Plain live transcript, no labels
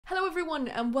Hello everyone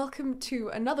and welcome to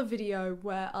another video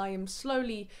where I am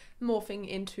slowly morphing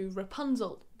into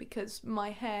Rapunzel because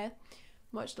my hair,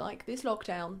 much like this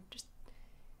lockdown, just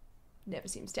never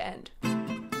seems to end.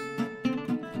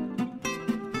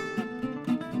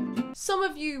 Some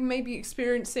of you may be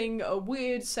experiencing a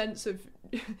weird sense of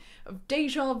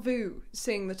deja vu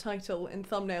seeing the title and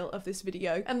thumbnail of this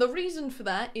video, and the reason for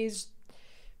that is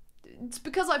it's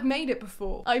because I've made it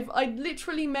before. I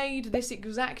literally made this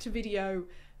exact video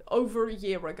over a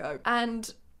year ago,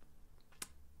 and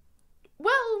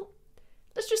well,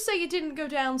 let's just say it didn't go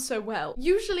down so well.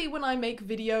 Usually when I make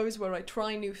videos where I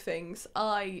try new things,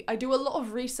 I do a lot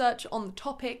of research on the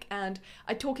topic and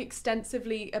I talk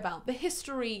extensively about the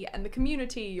history and the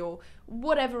community or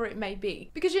whatever it may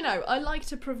be. Because, you know, I like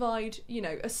to provide, you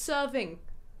know, a serving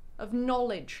of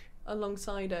knowledge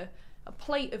alongside a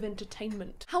plate of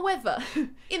entertainment. However,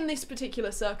 in this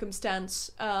particular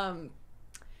circumstance,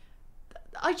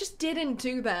 I just didn't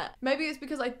do that. Maybe it's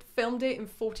because I filmed it in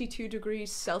 42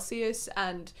 degrees Celsius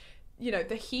and, you know,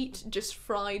 the heat just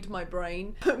fried my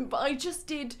brain. But I just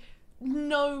did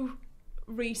no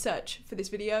research for this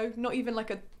video. Not even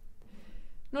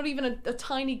a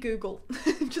tiny Google.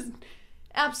 Just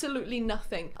absolutely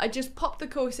nothing. I just popped the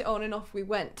corset on and off we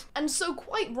went. And so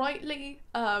quite rightly,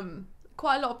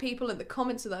 quite a lot of people in the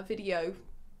comments of that video,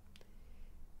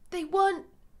 they weren't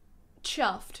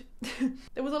chuffed.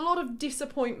 There was a lot of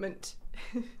disappointment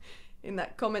in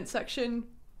that comment section.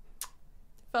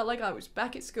 Felt like I was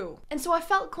back at school. And so I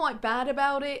felt quite bad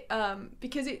about it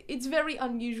because it's very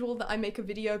unusual that I make a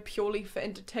video purely for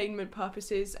entertainment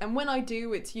purposes, and when I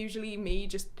do, it's usually me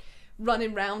just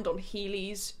running around on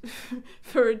Heelys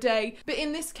for a day. But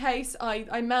in this case,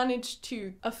 I managed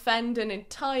to offend an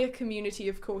entire community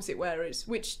of corset wearers,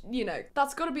 which, you know,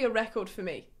 that's got to be a record for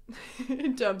me.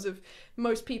 In terms of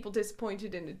most people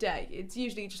disappointed in a day. It's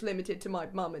usually just limited to my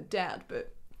mum and dad,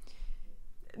 but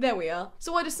there we are.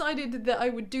 So I decided that I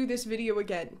would do this video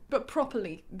again, but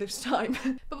properly this time.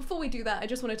 But before we do that, I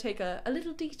just want to take a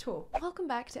little detour. Welcome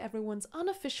back to everyone's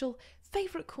unofficial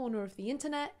favourite corner of the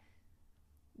internet,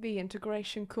 the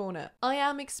Integration Corner. I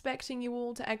am expecting you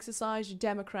all to exercise your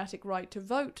democratic right to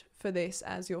vote for this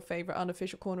as your favourite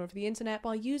unofficial corner of the internet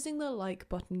by using the like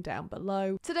button down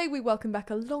below. Today we welcome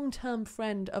back a long-term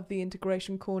friend of the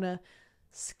Integration Corner,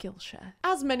 Skillshare.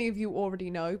 As many of you already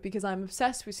know, because I'm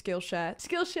obsessed with Skillshare,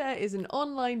 Skillshare is an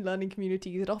online learning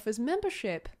community that offers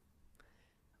membership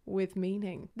with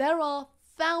meaning. There are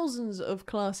thousands of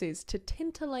classes to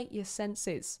titillate your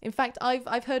senses. In fact,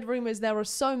 I've heard rumours there are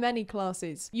so many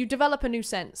classes. You develop a new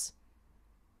sense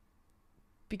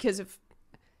because of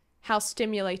how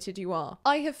stimulated you are.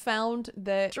 I have found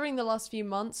that during the last few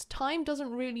months, time doesn't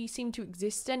really seem to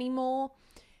exist anymore,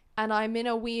 and I'm in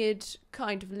a weird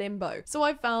kind of limbo. So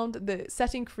I found that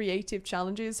setting creative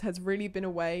challenges has really been a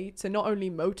way to not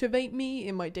only motivate me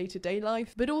in my day-to-day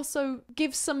life, but also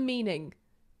give some meaning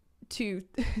to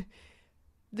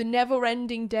the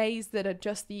never-ending days that are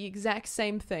just the exact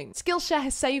same thing. Skillshare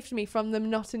has saved me from the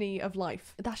monotony of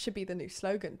life. That should be the new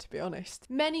slogan, to be honest.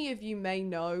 Many of you may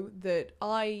know that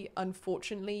I,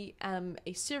 unfortunately, am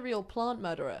a serial plant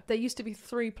murderer. There used to be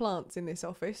 3 plants in this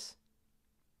office.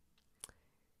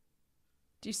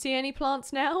 Do you see any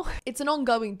plants now? It's an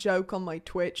ongoing joke on my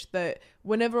Twitch that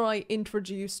whenever I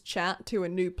introduce chat to a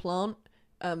new plant,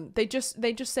 they just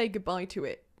say goodbye to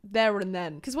it there and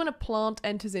then. Because when a plant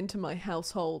enters into my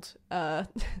household,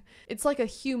 it's like a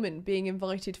human being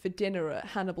invited for dinner at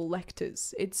Hannibal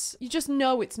Lecter's. You just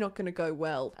know it's not going to go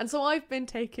well. And so I've been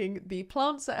taking the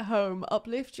Plants at Home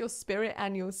Uplift Your Spirit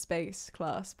and Your Space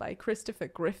class by Christopher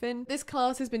Griffin. This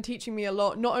class has been teaching me a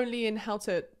lot, not only in how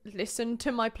to listen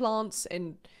to my plants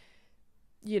and,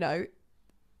 you know,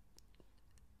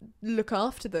 look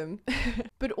after them,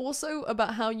 but also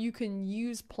about how you can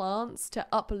use plants to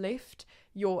uplift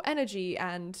your energy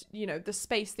and, you know, the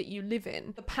space that you live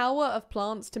in. The power of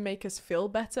plants to make us feel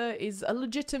better is a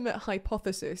legitimate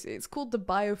hypothesis. It's called the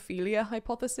biophilia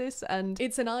hypothesis, and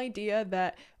it's an idea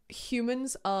that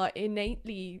humans are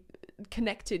innately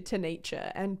connected to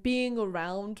nature, and being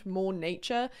around more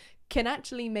nature can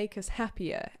actually make us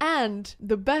happier. And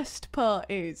the best part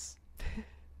is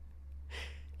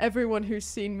everyone who's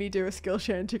seen me do a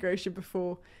Skillshare integration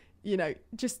before, you know,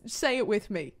 just say it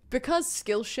with me. Because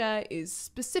Skillshare is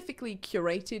specifically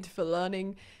curated for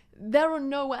learning, there are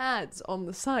no ads on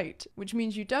the site, which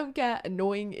means you don't get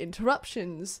annoying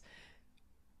interruptions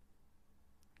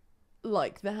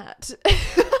like that.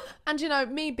 And you know,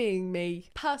 me being me,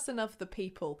 person of the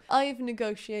people, I've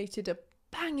negotiated a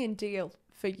banging deal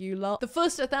for you lot. The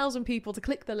first 1,000 people to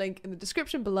click the link in the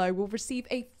description below will receive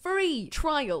a free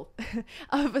trial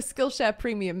of a Skillshare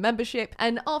Premium membership,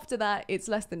 and after that it's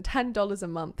less than $10 a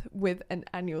month with an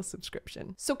annual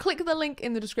subscription. So click the link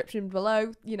in the description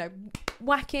below, you know,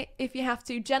 whack it if you have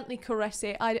to, gently caress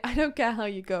it. I don't care how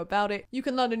you go about it. You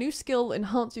can learn a new skill,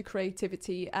 enhance your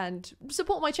creativity, and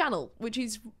support my channel, which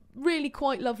is really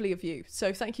quite lovely of you,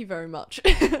 so thank you very much.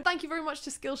 Thank you very much to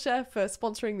Skillshare for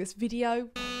sponsoring this video.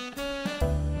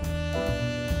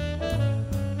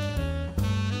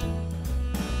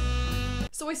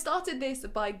 So I started this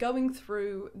by going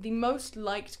through the most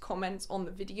liked comments on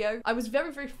the video. I was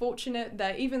very, very fortunate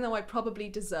that even though I probably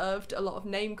deserved a lot of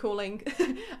name calling,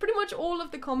 pretty much all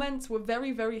of the comments were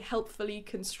very, very helpfully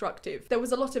constructive. There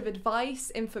was a lot of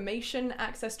advice, information,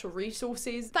 access to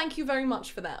resources. Thank you very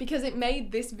much for that, because it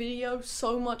made this video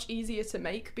so much easier to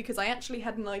make because I actually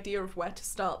had an idea of where to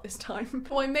start this time.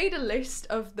 So I made a list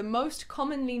of the most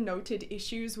commonly noted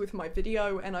issues with my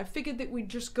video, and I figured that we'd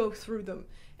just go through them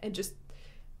and just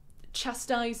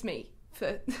chastise me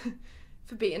for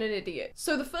being an idiot.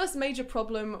 So the first major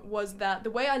problem was that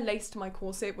the way I laced my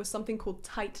corset was something called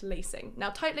tight lacing. Now,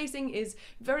 tight lacing is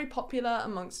very popular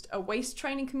amongst a waist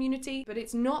training community, but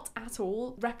it's not at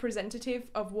all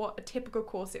representative of what a typical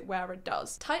corset wearer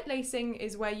does. Tight lacing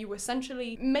is where you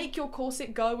essentially make your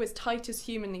corset go as tight as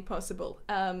humanly possible,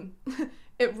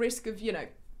 at risk of, you know,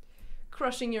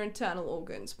 crushing your internal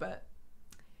organs, but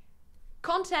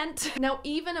content. Now,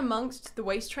 even amongst the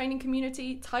waist training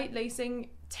community, tight lacing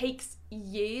takes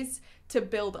years to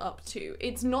build up to.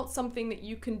 It's not something that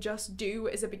you can just do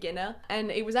as a beginner, and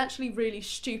it was actually really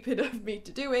stupid of me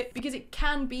to do it because it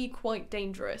can be quite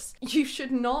dangerous. You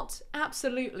should not,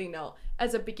 absolutely not,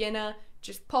 as a beginner,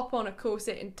 just pop on a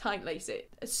corset and tight lace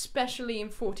it, especially in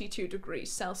 42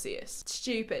 degrees Celsius.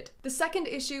 Stupid. The second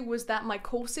issue was that my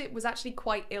corset was actually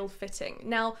quite ill-fitting.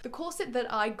 Now, the corset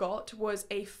that I got was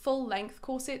a full-length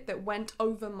corset that went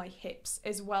over my hips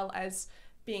as well as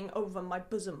being over my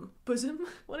bosom. Bosom?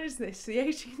 What is this? The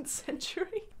 18th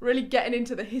century? Really getting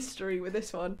into the history with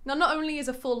this one. Now, not only is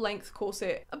a full-length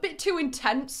corset a bit too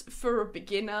intense for a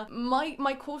beginner,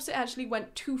 my corset actually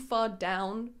went too far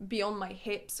down beyond my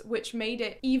hips, which made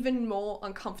it even more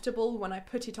uncomfortable when I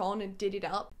put it on and did it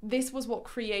up. This was what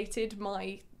created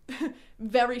my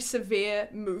very severe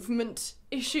movement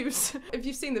issues. If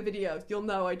you've seen the video, you'll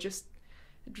know I just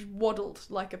waddled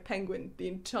like a penguin the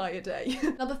entire day.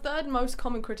 Now, the third most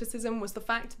common criticism was the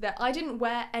fact that I didn't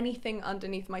wear anything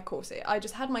underneath my corset. I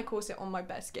just had my corset on my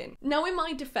bare skin. Now, in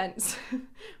my defense,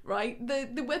 right, the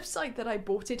website that I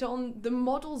bought it on, the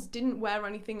models didn't wear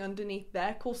anything underneath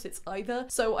their corsets either,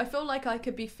 so I feel like I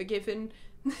could be forgiven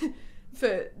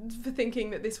for thinking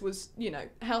that this was, you know,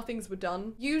 how things were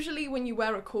done. Usually when you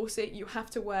wear a corset, you have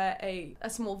to wear a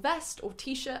small vest or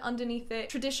t-shirt underneath it.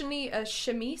 Traditionally, a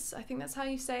chemise, I think that's how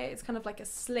you say it, it's kind of like a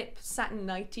slip satin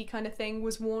nightie kind of thing,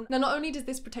 was worn. Now, not only does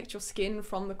this protect your skin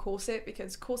from the corset,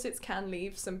 because corsets can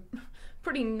leave some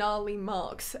pretty gnarly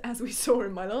marks, as we saw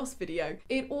in my last video,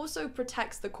 it also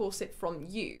protects the corset from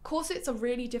you. Corsets are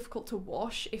really difficult to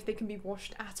wash, if they can be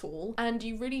washed at all, and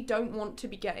you really don't want to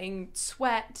be getting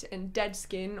sweat and dead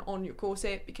skin on your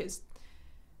corset because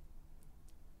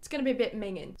it's gonna be a bit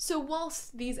minging. So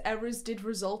whilst these errors did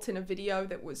result in a video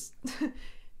that was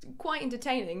quite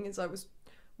entertaining as I was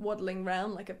waddling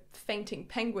around like a fainting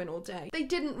penguin all day, they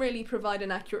didn't really provide an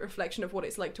accurate reflection of what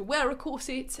it's like to wear a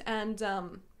corset, and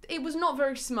it was not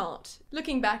very smart.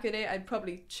 Looking back at it, I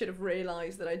probably should have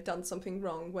realised that I'd done something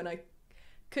wrong when I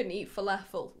couldn't eat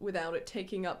falafel without it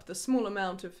taking up the small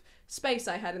amount of space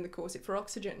I had in the corset for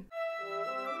oxygen.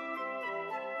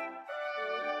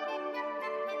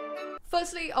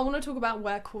 Firstly, I want to talk about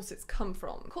where corsets come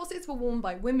from. Corsets were worn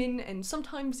by women and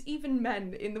sometimes even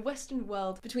men in the Western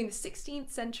world between the 16th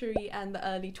century and the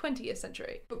early 20th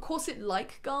century. But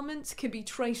corset-like garments can be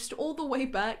traced all the way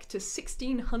back to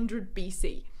 1600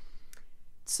 BC.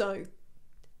 So,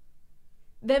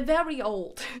 they're very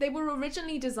old. They were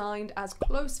originally designed as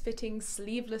close-fitting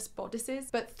sleeveless bodices,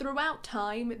 but throughout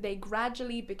time they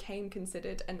gradually became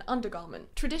considered an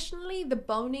undergarment. Traditionally, the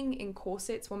boning in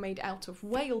corsets were made out of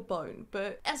whalebone,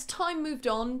 but as time moved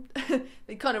on,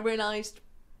 they kind of realised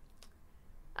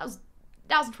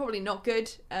that was probably not good,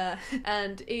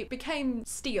 and it became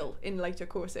steel in later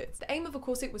corsets. The aim of a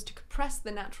corset was to compress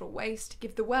the natural waist,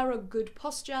 give the wearer good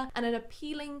posture and an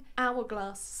appealing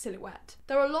hourglass silhouette.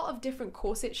 There are a lot of different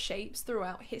corset shapes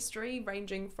throughout history,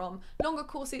 ranging from longer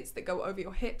corsets that go over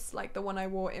your hips, like the one I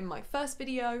wore in my first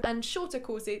video, and shorter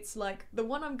corsets like the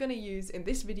one I'm gonna use in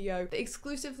this video that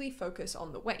exclusively focus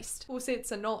on the waist.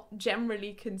 Corsets are not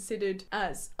generally considered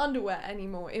as underwear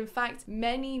anymore. In fact,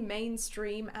 many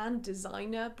mainstream and design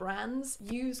designer brands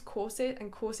use corset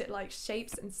and corset-like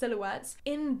shapes and silhouettes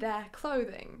in their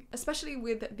clothing, especially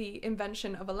with the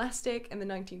invention of elastic in the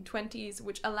 1920s,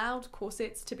 which allowed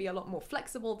corsets to be a lot more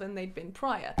flexible than they'd been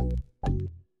prior.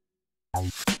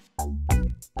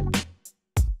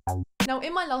 Now,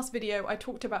 in my last video, I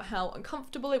talked about how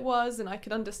uncomfortable it was, and I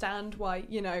could understand why,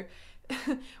 you know,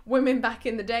 women back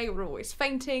in the day were always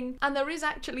fainting, and there is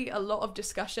actually a lot of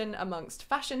discussion amongst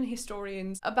fashion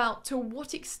historians about to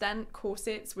what extent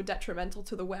corsets were detrimental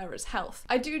to the wearer's health.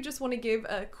 I do just want to give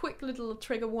a quick little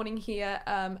trigger warning here,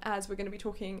 as we're going to be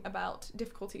talking about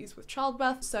difficulties with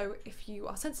childbirth, so if you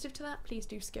are sensitive to that, please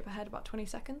do skip ahead about 20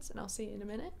 seconds and I'll see you in a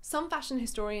minute. Some fashion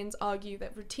historians argue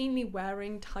that routinely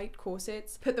wearing tight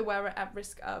corsets put the wearer at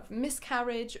risk of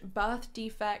miscarriage, birth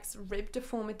defects, rib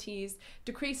deformities,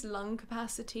 decreased lung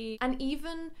capacity, and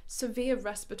even severe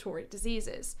respiratory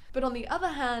diseases. But on the other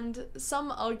hand,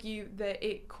 some argue that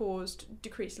it caused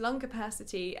decreased lung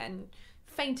capacity and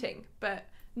fainting, but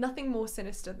nothing more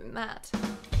sinister than that.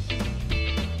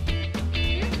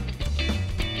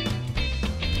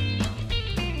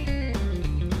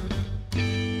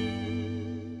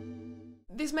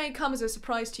 This may come as a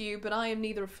surprise to you, but I am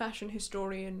neither a fashion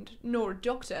historian nor a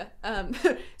doctor,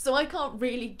 so I can't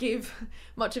really give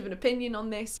much of an opinion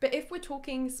on this. But if we're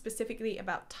talking specifically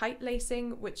about tight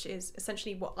lacing, which is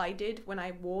essentially what I did when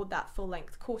I wore that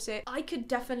full-length corset, I could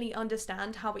definitely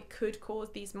understand how it could cause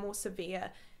these more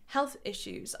severe health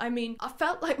issues. I mean, I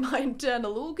felt like my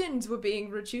internal organs were being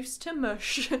reduced to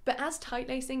mush. But as tight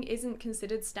lacing isn't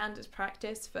considered standard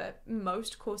practice for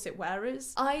most corset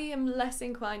wearers, I am less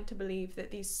inclined to believe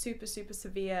that these super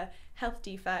severe health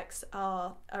defects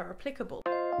are applicable.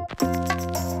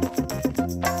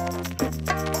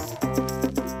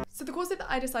 So the corset that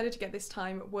I decided to get this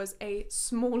time was a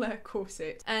smaller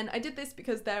corset, and I did this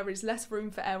because there is less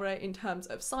room for error in terms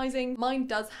of sizing. Mine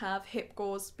does have hip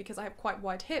gauze because I have quite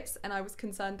wide hips, and I was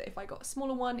concerned that if I got a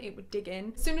smaller one it would dig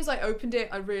in. As soon as I opened it,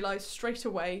 I realised straight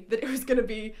away that it was going to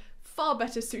be far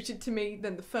better suited to me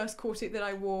than the first corset that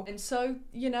I wore, and so,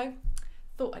 you know,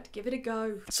 thought I'd give it a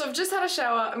go. So I've just had a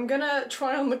shower. I'm gonna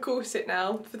try on the corset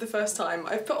now for the first time.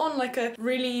 I've put on like a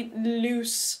really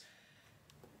loose,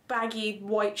 baggy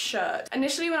white shirt.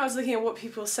 Initially when I was looking at what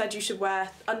people said you should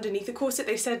wear underneath the corset,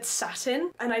 they said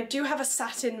satin, and I do have a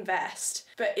satin vest,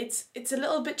 but it's a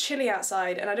little bit chilly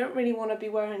outside and I don't really want to be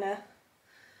wearing a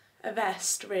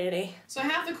vest really. So I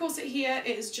have the corset here,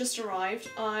 it has just arrived.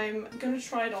 I'm gonna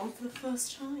try it on for the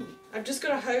first time. I've just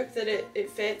gotta hope that it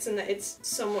fits and that it's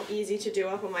somewhat easy to do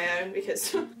up on my own,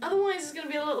 because otherwise it's gonna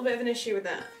be a little bit of an issue with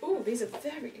that. Oh, these are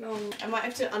very long. I might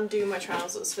have to undo my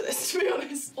trousers for this, to be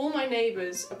honest. All my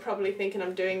neighbours are probably thinking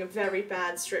I'm doing a very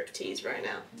bad striptease right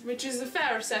now, which is a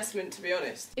fair assessment, to be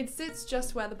honest. It sits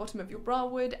just where the bottom of your bra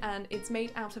would, and it's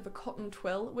made out of a cotton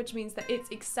twill, which means that it's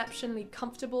exceptionally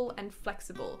comfortable and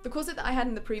flexible. The corset that I had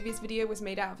in the previous video was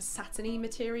made out of a satiny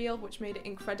material, which made it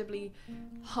incredibly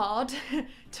hard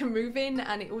to move in,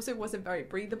 and it also wasn't very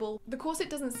breathable. The corset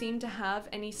doesn't seem to have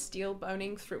any steel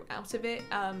boning throughout of it.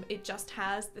 It just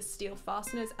has the steel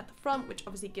fasteners at the front, which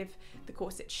obviously give the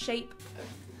corset shape.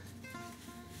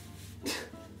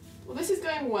 Well, this is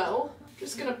going well. I'm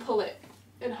just gonna pull it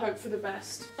and hope for the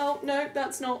best. Oh, no,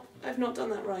 I've not done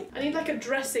that right. I need like a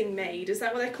dressing maid, is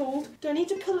that what they're called? Do I need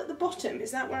to pull at the bottom?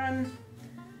 Is that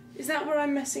where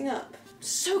I'm messing up?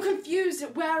 So confused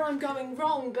at where I'm going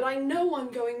wrong, but I know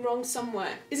I'm going wrong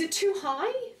somewhere. Is it too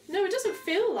high? No, it doesn't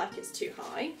feel like it's too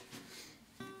high.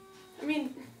 I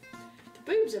mean, the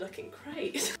boobs are looking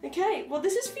great. Okay, well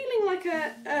this is feeling like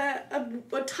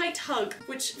a tight hug,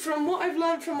 which from what I've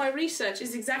learned from my research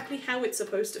is exactly how it's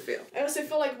supposed to feel. I also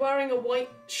feel like wearing a white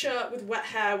shirt with wet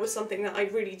hair was something that I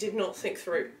really did not think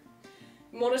through.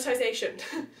 Monetization.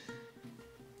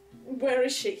 Where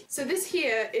is she? So this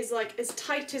here is like as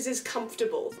tight as is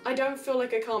comfortable. I don't feel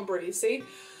like I can't breathe, see?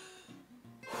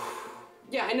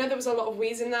 Yeah, I know there was a lot of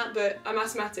wheeze in that, but I'm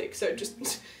asthmatic, so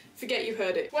just forget you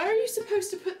heard it. Where are you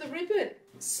supposed to put the ribbon?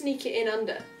 Sneak it in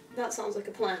under. That sounds like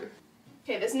a plan.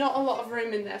 Okay, there's not a lot of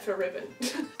room in there for a ribbon.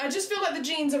 I just feel like the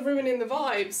jeans are ruining the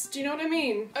vibes. Do you know what I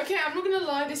mean? Okay, I'm not gonna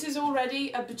lie, this is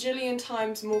already a bajillion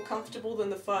times more comfortable than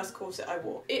the first corset I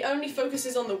wore. It only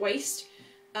focuses on the waist,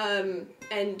 and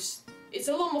it's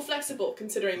a lot more flexible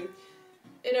considering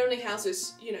it only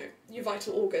houses, you know, your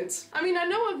vital organs. I mean, I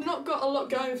know I've not got a lot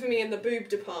going for me in the boob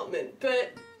department,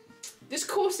 but this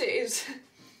corset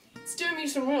it's doing me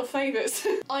some real favours.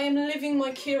 I am living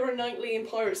my Keira Knightley in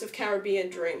Pirates of Caribbean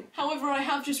dream. However, I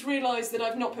have just realised that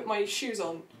I've not put my shoes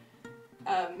on.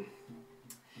 And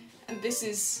this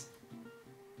is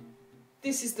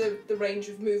the range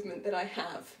of movement that I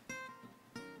have.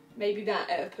 Maybe that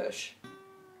air push.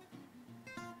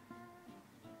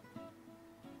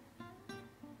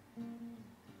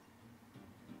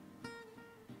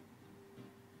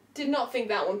 not think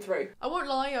that one through. I won't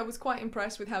lie, I was quite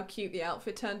impressed with how cute the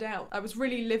outfit turned out. I was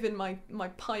really living my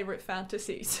pirate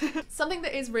fantasies. Something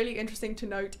that is really interesting to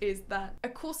note is that a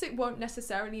corset won't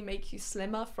necessarily make you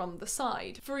slimmer from the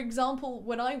side. For example,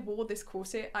 when I wore this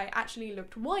corset, I actually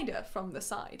looked wider from the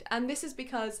side. And this is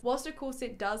because whilst a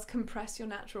corset does compress your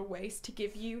natural waist to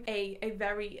give you a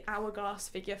very hourglass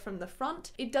figure from the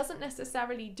front, it doesn't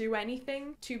necessarily do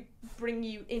anything to bring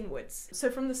you inwards. So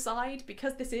from the side,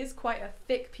 because this is quite a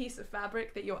thick piece of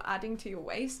fabric that you're adding to your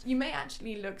waist, you may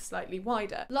actually look slightly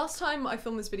wider. Last time I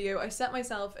filmed this video, I set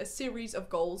myself a series of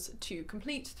goals to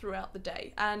complete throughout the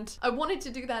day, and I wanted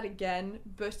to do that again,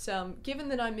 but given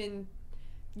that I'm in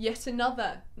yet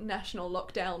another national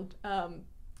lockdown,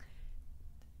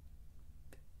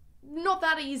 not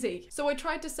that easy. So I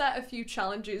tried to set a few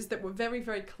challenges that were very,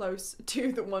 very close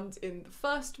to the ones in the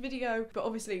first video, but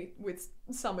obviously with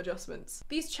some adjustments.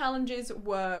 These challenges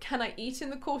were, can I eat in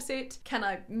the corset? Can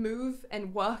I move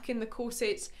and work in the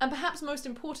corset? And perhaps most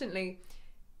importantly,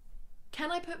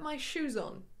 can I put my shoes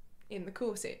on in the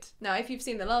corset? Now, if you've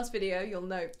seen the last video, you'll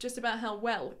know just about how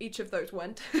well each of those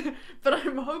went, but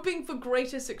I'm hoping for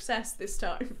greater success this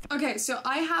time. Okay, so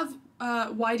I have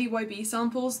YDYB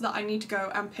samples that I need to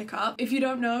go and pick up. If you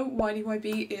don't know,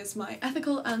 YDYB is my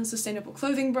ethical and sustainable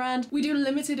clothing brand. We do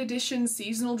limited edition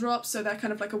seasonal drops, so they're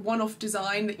kind of like a one-off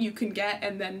design that you can get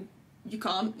and then you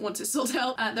can't once it's sold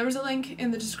out. There is a link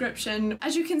in the description.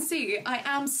 As you can see, I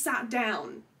am sat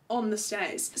down on the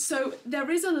stairs. So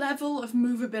there is a level of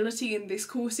movability in this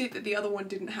corset that the other one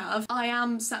didn't have. I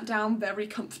am sat down very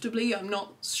comfortably. I'm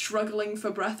not struggling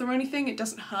for breath or anything. It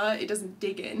doesn't hurt, it doesn't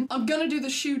dig in. I'm gonna do the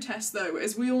shoe test though.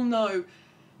 As we all know,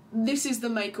 this is the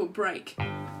make or break.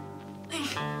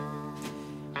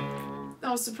 That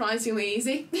was surprisingly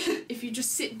easy. If you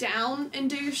just sit down and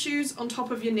do your shoes on top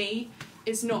of your knee,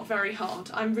 it's not very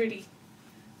hard. I'm really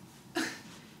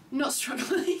not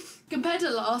struggling. Compared to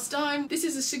last time, this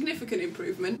is a significant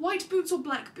improvement. White boots or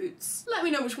black boots? Let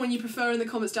me know which one you prefer in the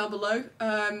comments down below.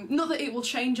 Not that it will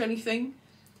change anything,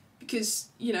 because,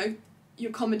 you know,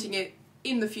 you're commenting it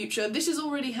in the future. This has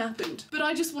already happened. But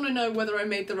I just want to know whether I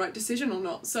made the right decision or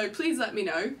not, so please let me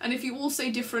know. And if you all say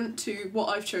different to what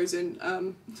I've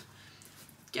chosen,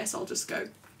 guess I'll just go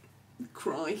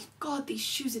cry. God, these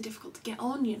shoes are difficult to get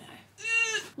on, you know.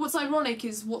 What's ironic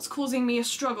is what's causing me a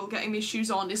struggle getting these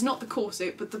shoes on is not the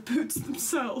corset, but the boots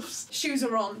themselves. Shoes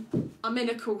are on. I'm in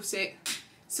a corset.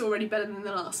 It's already better than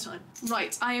the last time.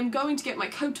 Right, I am going to get my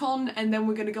coat on and then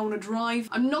we're going to go on a drive.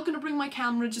 I'm not going to bring my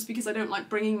camera just because I don't like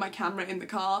bringing my camera in the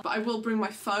car, but I will bring my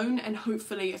phone and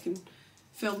hopefully I can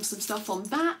film some stuff on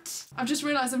that. I've just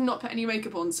realised I've not put any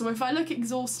makeup on, so if I look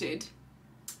exhausted,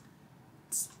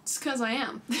 it's because I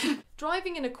am.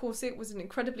 Driving in a corset was an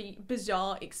incredibly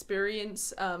bizarre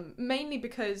experience, mainly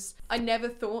because I never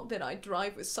thought that I'd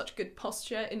drive with such good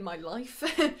posture in my life.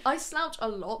 I slouch a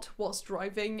lot whilst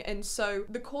driving, and so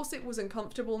the corset was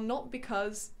uncomfortable not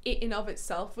because it in of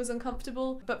itself was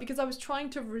uncomfortable, but because I was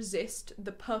trying to resist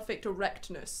the perfect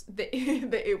erectness that,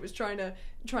 that it was trying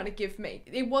to give me.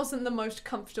 It wasn't the most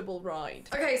comfortable ride.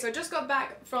 Okay, so I just got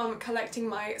back from collecting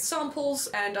my samples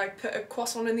and I put a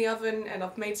croissant in the oven and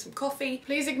I've made some coffee.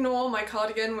 Please ignore my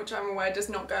cardigan, which I'm aware does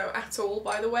not go at all,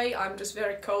 by the way. I'm just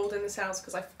very cold in this house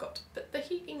because I forgot to put the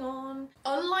heating on.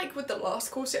 Unlike with the last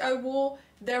corset I wore,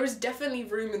 there is definitely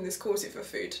room in this corset for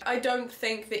food. I don't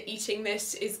think that eating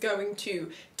this is going to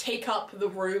take up the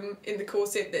room in the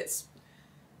corset that's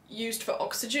used for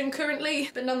oxygen currently,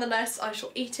 but nonetheless I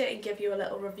shall eat it and give you a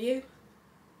little review.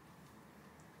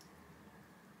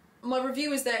 My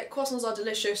review is that croissants are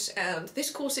delicious and this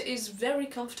corset is very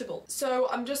comfortable. So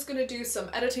I'm just gonna do some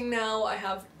editing now. I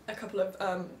have a couple of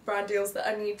brand deals that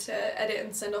I need to edit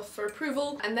and send off for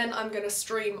approval, and then I'm gonna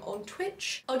stream on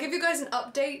Twitch. I'll give you guys an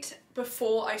update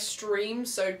before I stream,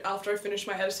 so after I finish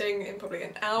my editing in probably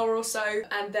an hour or so,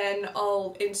 and then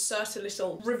I'll insert a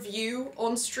little review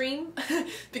on stream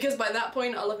because by that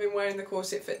point I'll have been wearing the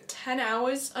corset for 10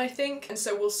 hours, I think, and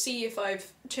so we'll see if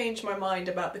I've changed my mind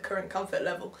about the current comfort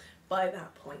level by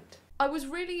that point. I was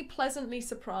really pleasantly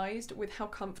surprised with how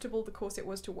comfortable the corset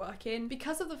was to work in.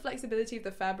 Because of the flexibility of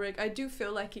the fabric, I do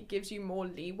feel like it gives you more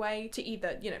leeway to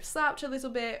either, you know, slouch a little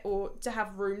bit or to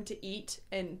have room to eat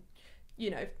and,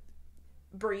 you know,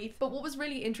 breathe. But what was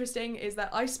really interesting is that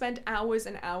I spend hours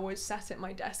and hours sat at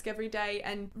my desk every day,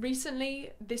 and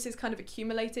recently this has kind of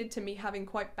accumulated to me having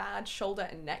quite bad shoulder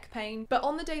and neck pain. But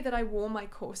on the day that I wore my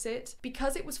corset,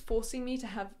 because it was forcing me to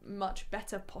have much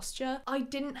better posture, I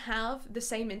didn't have the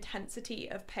same intensity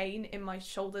of pain in my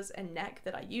shoulders and neck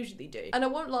that I usually do. And I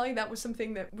won't lie, that was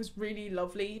something that was really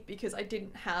lovely because I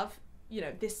didn't have, you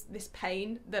know, this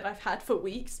pain that I've had for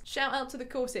weeks. Shout out to the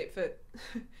corset for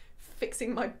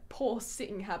fixing my poor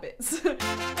sitting habits.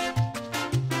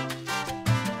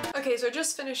 Okay, so I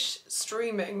just finished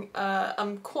streaming.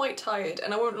 I'm quite tired,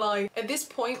 and I won't lie, at this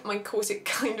point my corset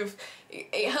kind of,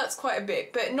 it hurts quite a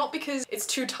bit, but not because it's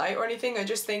too tight or anything. I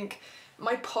just think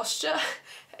my posture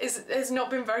has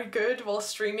not been very good while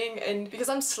streaming, and because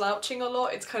I'm slouching a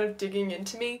lot, it's kind of digging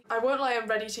into me. I won't lie, I'm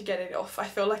ready to get it off. I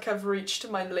feel like I've reached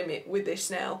my limit with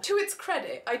this now. To its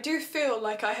credit, I do feel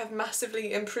like I have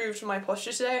massively improved my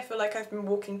posture today. I feel like I've been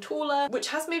walking taller, which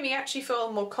has made me actually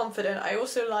feel more confident. I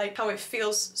also like how it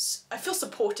feels, I feel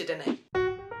supported in it.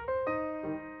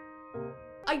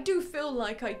 I do feel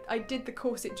like I did the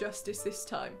corset justice this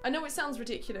time. I know it sounds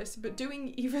ridiculous, but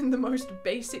doing even the most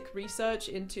basic research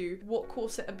into what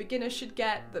corset a beginner should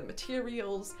get, the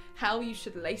materials, how you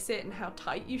should lace it and how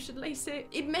tight you should lace it,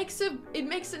 it makes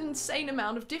an insane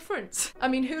amount of difference. I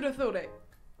mean, who'd have thought it?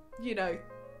 You know,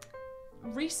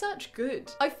 research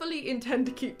good. I fully intend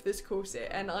to keep this corset,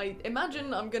 and I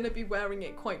imagine I'm gonna be wearing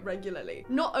it quite regularly.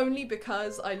 Not only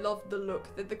because I love the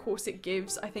look that the corset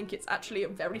gives, I think it's actually a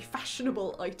very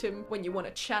fashionable item when you want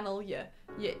to channel your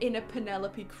inner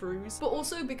Penelope Cruz, but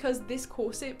also because this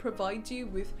corset provides you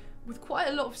with quite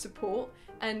a lot of support,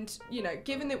 and you know,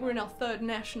 given that we're in our 3rd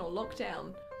national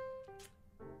lockdown,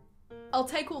 I'll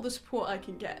take all the support I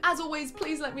can get. As always,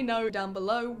 please let me know down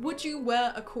below, would you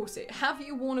wear a corset? Have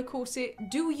you worn a corset?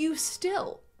 Do you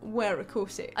still wear a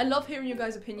corset? I love hearing your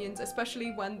guys' opinions,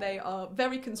 especially when they are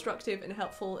very constructive and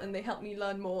helpful, and they help me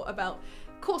learn more about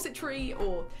corsetry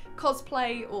or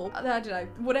cosplay or, I don't know,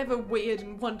 whatever weird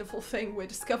and wonderful thing we're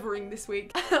discovering this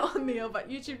week on the Ellbat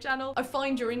YouTube channel. I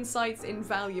find your insights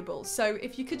invaluable, so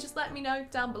if you could just let me know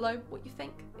down below what you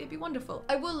think, it'd be wonderful.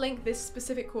 I will link this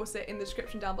specific corset in the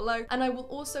description down below, and I will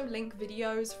also link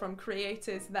videos from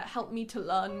creators that help me to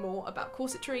learn more about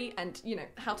corsetry and, you know,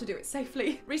 how to do it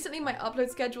safely. Recently my upload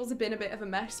schedules have been a bit of a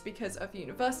mess because of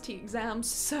university exams,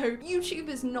 so YouTube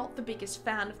is not the biggest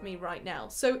fan of me right now.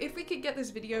 So if we could get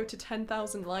this video to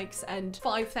 10,000 likes and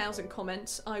 5,000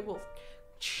 comments, I will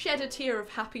shed a tear of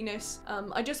happiness.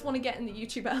 I just want to get in the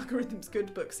YouTube algorithm's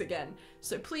good books again,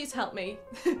 so please help me.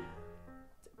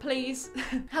 Please.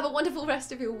 Have a wonderful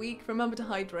rest of your week, remember to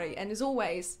hydrate, and as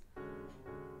always,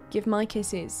 give my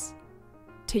kisses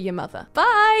to your mother.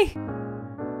 Bye!